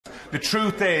The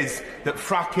truth is that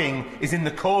fracking is in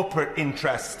the corporate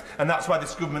interest, and that's why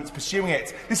this government's pursuing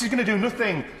it. This is going to do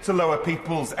nothing to lower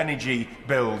people's energy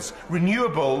bills.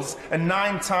 Renewables are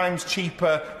 9 times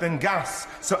cheaper than gas.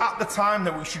 So at the time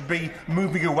that we should be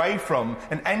moving away from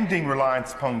and ending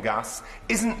reliance upon gas,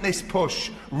 isn't this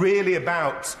push really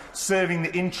about serving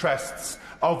the interests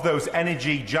of those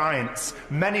energy giants,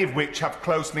 many of which have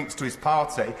close links to his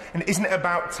party? And isn't it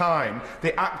about time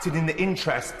they acted in the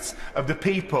interests of the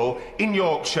people in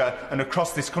Yorkshire and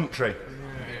across this country?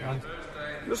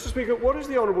 Mr. Speaker, what is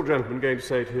the honourable gentleman going to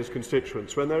say to his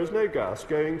constituents when there is no gas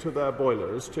going to their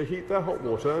boilers to heat their hot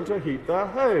water and to heat their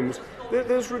homes?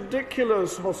 This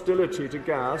ridiculous hostility to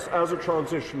gas as a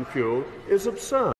transition fuel is absurd.